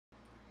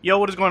Yo,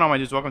 what is going on, my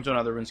dudes? Welcome to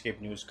another RuneScape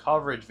news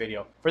coverage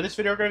video. For this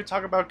video, we're going to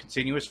talk about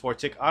continuous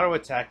 4-tick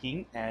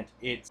auto-attacking and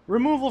its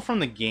removal from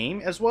the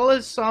game, as well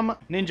as some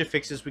ninja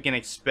fixes we can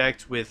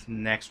expect with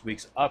next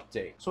week's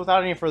update. So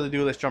without any further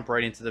ado, let's jump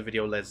right into the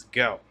video. Let's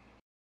go.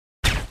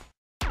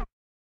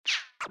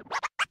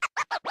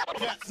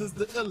 Cats is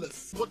the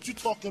illest. What you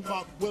talking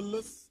about,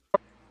 Willis?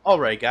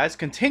 Alright guys,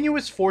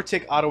 continuous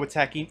 4-tick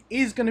auto-attacking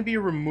is going to be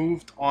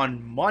removed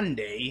on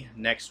Monday,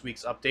 next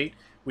week's update,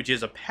 which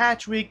is a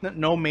patch week.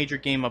 No major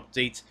game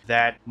updates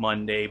that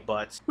Monday,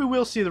 but we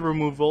will see the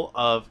removal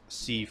of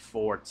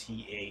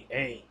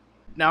C4TAA.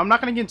 Now, I'm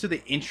not going to get into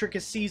the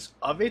intricacies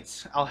of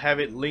it. I'll have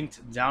it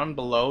linked down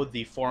below,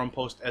 the forum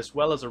post as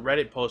well as a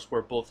Reddit post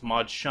where both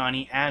mod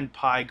Shauny and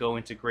Pi go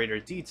into greater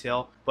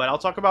detail. But I'll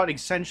talk about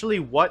essentially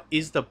what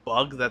is the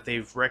bug that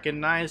they've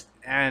recognized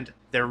and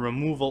their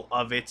removal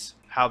of it,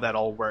 how that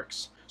all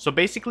works. So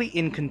basically,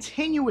 in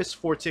continuous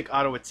 4-tick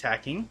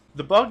auto-attacking,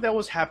 the bug that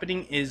was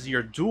happening is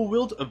your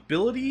dual-wield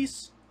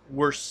abilities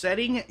were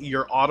setting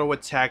your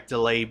auto-attack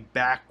delay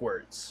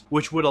backwards,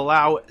 which would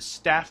allow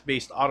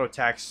staff-based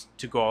auto-attacks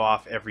to go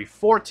off every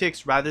 4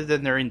 ticks rather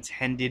than their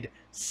intended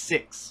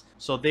 6.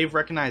 So they've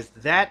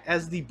recognized that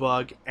as the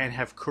bug and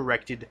have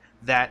corrected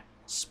that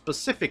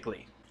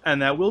specifically. And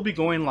that will be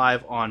going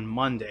live on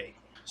Monday.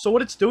 So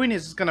what it's doing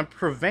is it's going to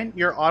prevent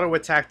your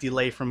auto-attack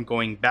delay from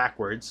going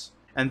backwards,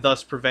 and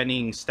thus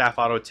preventing staff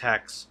auto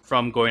attacks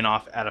from going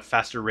off at a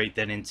faster rate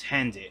than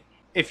intended.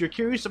 If you're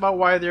curious about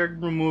why they're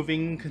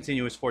removing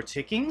continuous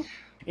 4-ticking,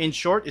 in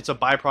short, it's a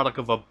byproduct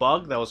of a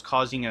bug that was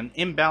causing an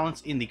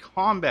imbalance in the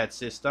combat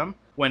system.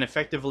 When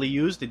effectively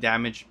used, the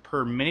damage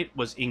per minute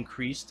was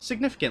increased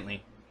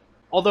significantly.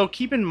 Although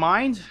keep in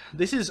mind,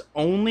 this is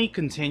only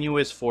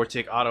continuous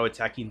 4-tick auto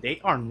attacking.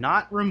 They are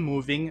not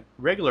removing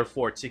regular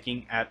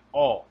 4-ticking at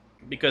all,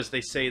 because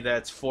they say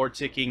that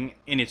 4-ticking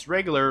in its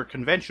regular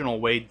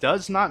conventional way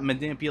does not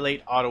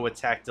manipulate auto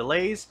attack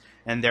delays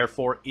and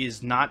therefore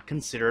is not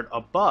considered a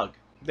bug.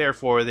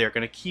 Therefore, they're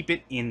going to keep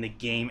it in the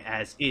game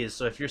as is.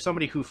 So if you're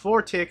somebody who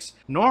 4-ticks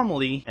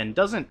normally and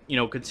doesn't,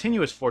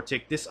 continuous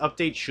 4-tick, this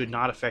update should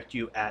not affect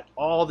you at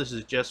all. This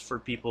is just for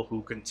people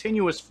who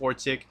continuous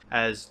 4-tick,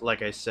 as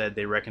like I said,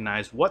 they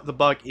recognize what the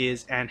bug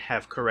is and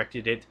have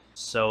corrected it,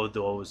 so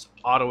those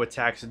auto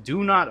attacks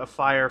do not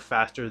fire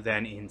faster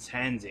than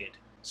intended.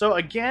 So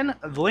again,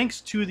 links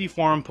to the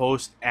forum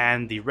post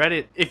and the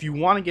Reddit, if you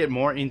want to get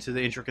more into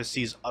the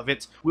intricacies of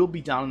it, will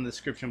be down in the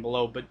description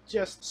below, but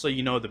just so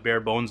you know the bare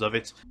bones of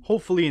it,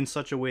 hopefully in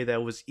such a way that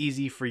it was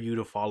easy for you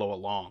to follow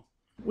along.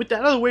 With that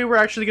out of the way, we're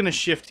actually going to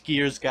shift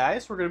gears,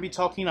 guys. We're going to be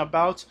talking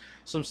about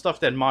some stuff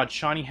that mod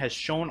Shauny has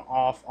shown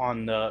off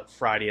on the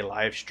Friday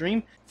live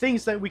stream,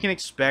 things that we can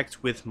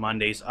expect with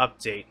Monday's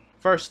update.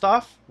 First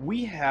off,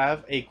 we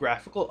have a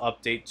graphical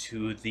update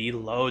to the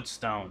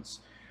lodestones.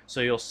 So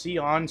you'll see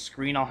on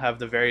screen, I'll have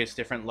the various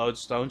different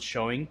lodestones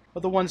showing,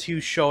 but the ones you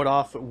showed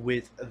off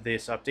with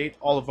this update,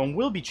 all of them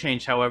will be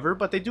changed, however,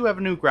 but they do have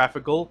a new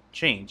graphical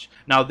change.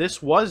 Now,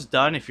 this was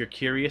done, if you're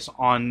curious,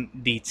 on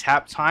the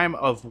tap time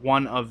of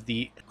one of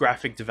the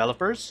graphic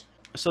developers.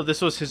 So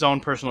this was his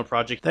own personal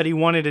project that he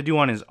wanted to do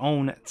on his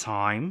own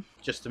time,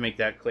 just to make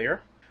that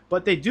clear.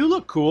 But they do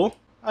look cool.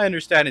 I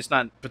understand it's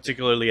not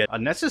particularly a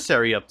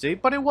necessary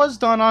update, but it was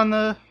done on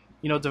the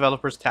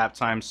developers tap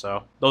time,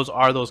 so those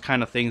are those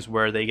kind of things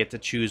where they get to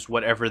choose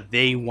whatever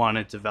they want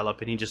to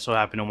develop, and he just so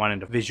happened to want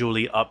to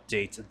visually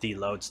update the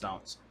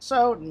lodestones.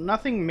 So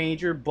nothing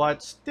major,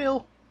 but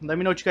still, let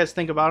me know what you guys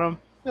think about them.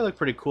 They look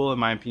pretty cool in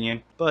my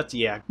opinion. But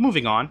yeah,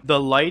 moving on.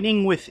 The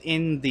lighting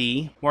within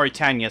the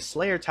Mauritania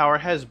Slayer Tower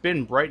has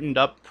been brightened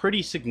up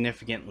pretty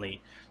significantly.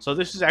 So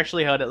this is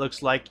actually how it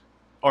looks like,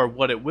 or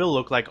what it will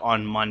look like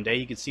on Monday.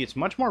 You can see it's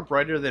much more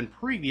brighter than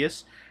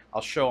previous. I'll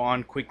show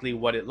on quickly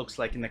what it looks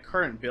like in the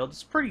current build.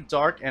 It's pretty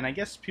dark, and I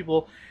guess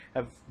people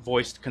have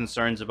voiced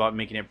concerns about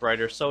making it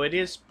brighter. So it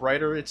is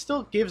brighter. It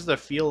still gives the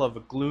feel of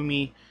a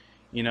gloomy,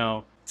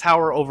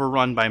 tower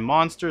overrun by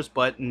monsters,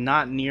 but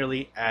not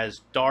nearly as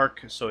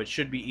dark. So it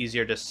should be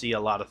easier to see a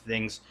lot of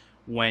things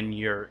when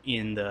you're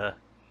in the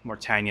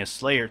Mauritania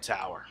Slayer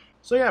Tower.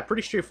 So yeah,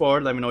 pretty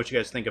straightforward. Let me know what you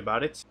guys think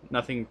about it.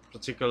 Nothing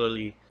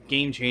particularly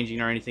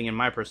game-changing or anything in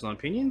my personal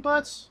opinion,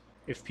 but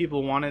if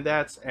people wanted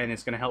that and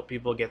it's going to help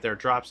people get their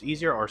drops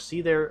easier or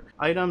see their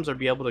items or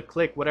be able to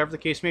click, whatever the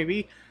case may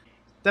be,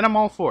 then I'm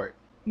all for it.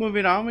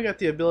 Moving on, we got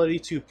the ability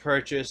to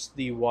purchase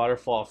the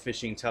waterfall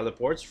fishing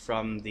teleports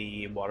from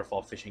the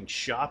waterfall fishing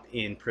shop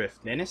in Prif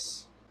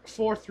Ninnis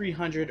for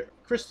 300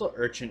 crystal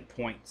urchin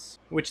points,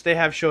 which they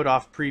have showed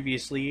off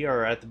previously,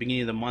 or at the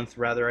beginning of the month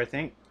rather, I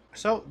think.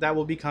 So that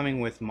will be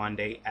coming with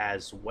Monday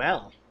as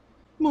well.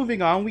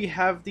 Moving on, we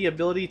have the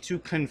ability to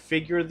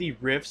configure the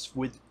rifts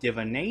with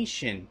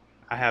divination.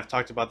 I have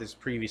talked about this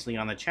previously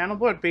on the channel,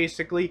 but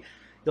basically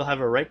you'll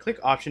have a right-click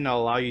option that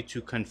will allow you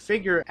to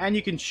configure, and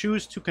you can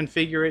choose to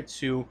configure it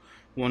to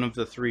one of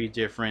the 3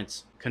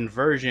 different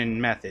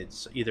conversion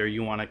methods. Either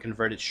you want to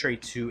convert it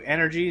straight to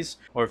energies,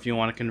 or if you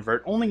want to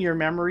convert only your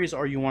memories,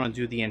 or you want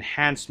to do the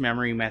enhanced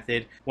memory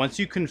method. Once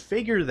you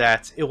configure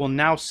that, it will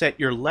now set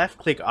your left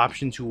click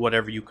option to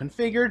whatever you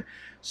configured,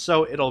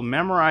 so it'll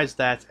memorize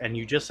that, and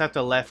you just have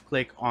to left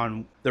click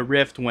on the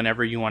rift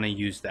whenever you want to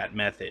use that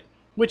method,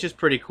 which is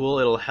pretty cool.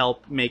 It'll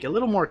help make a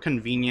little more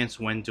convenience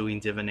when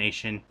doing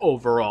divination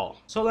overall.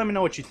 So let me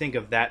know what you think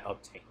of that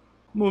update.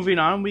 Moving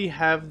on, we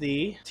have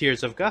the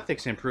Tears of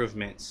Guthix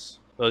improvements.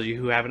 Those of you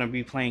who happen to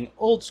be playing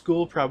old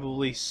school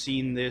probably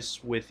seen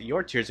this with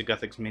your Tears of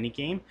Guthix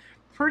minigame.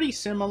 Pretty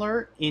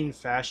similar in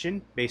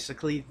fashion.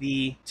 Basically,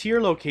 the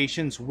tier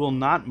locations will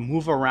not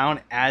move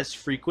around as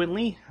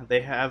frequently.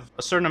 They have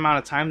a certain amount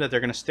of time that they're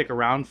going to stick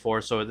around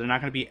for, so they're not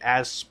going to be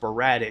as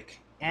sporadic.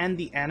 And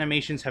the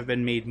animations have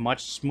been made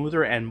much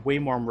smoother and way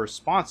more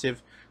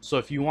responsive, so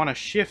if you want to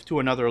shift to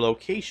another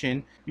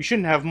location, you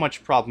shouldn't have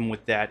much problem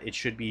with that. It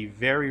should be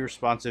very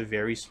responsive,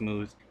 very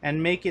smooth,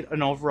 and make it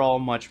an overall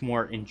much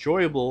more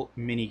enjoyable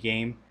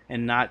minigame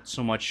and not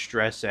so much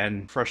stress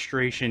and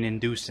frustration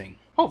inducing,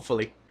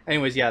 hopefully.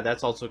 Anyways, yeah,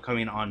 that's also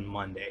coming on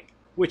Monday,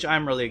 which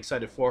I'm really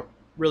excited for.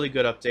 Really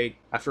good update.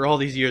 After all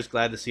these years,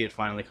 glad to see it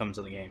finally come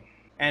to the game.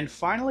 And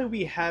finally,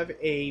 we have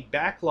a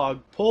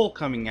backlog poll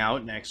coming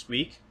out next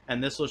week,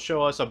 and this will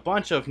show us a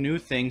bunch of new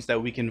things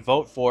that we can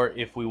vote for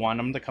if we want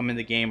them to come in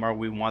the game, or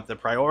we want the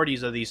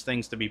priorities of these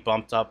things to be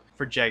bumped up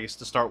for Jagex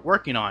to start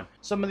working on.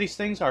 Some of these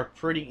things are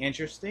pretty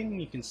interesting.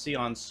 You can see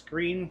on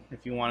screen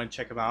if you want to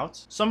check them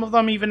out. Some of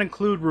them even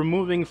include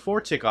removing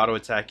 4-tick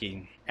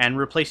auto-attacking and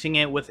replacing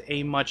it with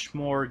a much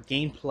more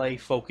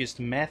gameplay-focused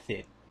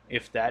method,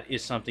 if that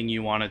is something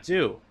you want to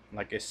do.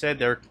 Like I said,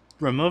 they're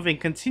removing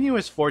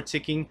continuous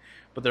 4-ticking,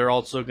 but they're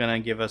also going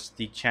to give us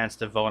the chance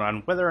to vote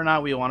on whether or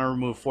not we want to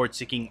remove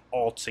 4-ticking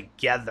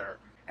altogether.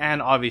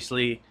 And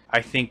obviously,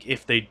 I think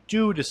if they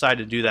do decide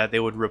to do that, they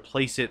would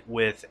replace it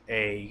with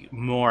a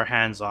more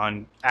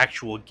hands-on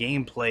actual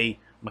gameplay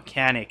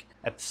mechanic.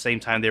 At the same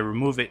time, they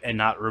remove it and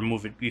not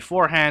remove it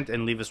beforehand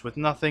and leave us with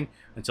nothing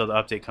until the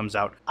update comes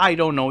out. I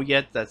don't know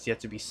yet, that's yet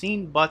to be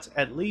seen, but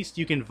at least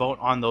you can vote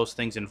on those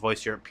things and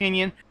voice your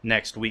opinion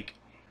next week.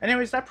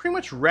 Anyways, that pretty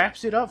much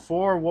wraps it up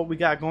for what we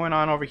got going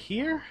on over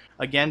here.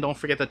 Again, don't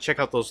forget to check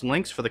out those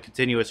links for the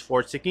continuous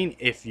 4-ticking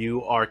if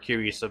you are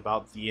curious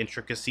about the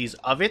intricacies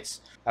of it.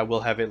 I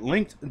will have it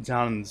linked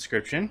down in the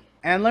description.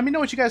 And let me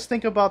know what you guys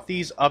think about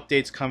these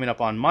updates coming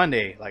up on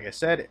Monday. Like I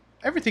said,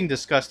 everything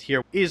discussed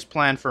here is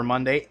planned for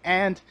Monday,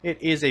 and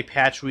it is a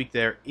patch week.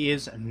 There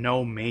is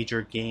no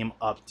major game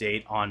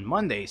update on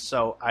Monday.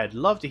 So I'd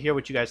love to hear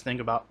what you guys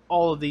think about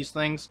all of these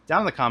things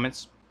down in the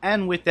comments.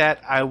 And with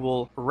that, I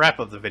will wrap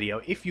up the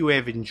video. If you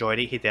have enjoyed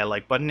it, hit that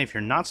like button. If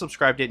you're not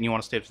subscribed yet and you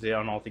want to stay up to date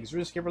on all things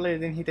RuneScape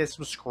related, then hit that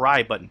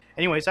subscribe button.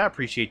 Anyways, I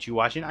appreciate you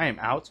watching. I am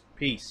out.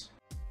 Peace.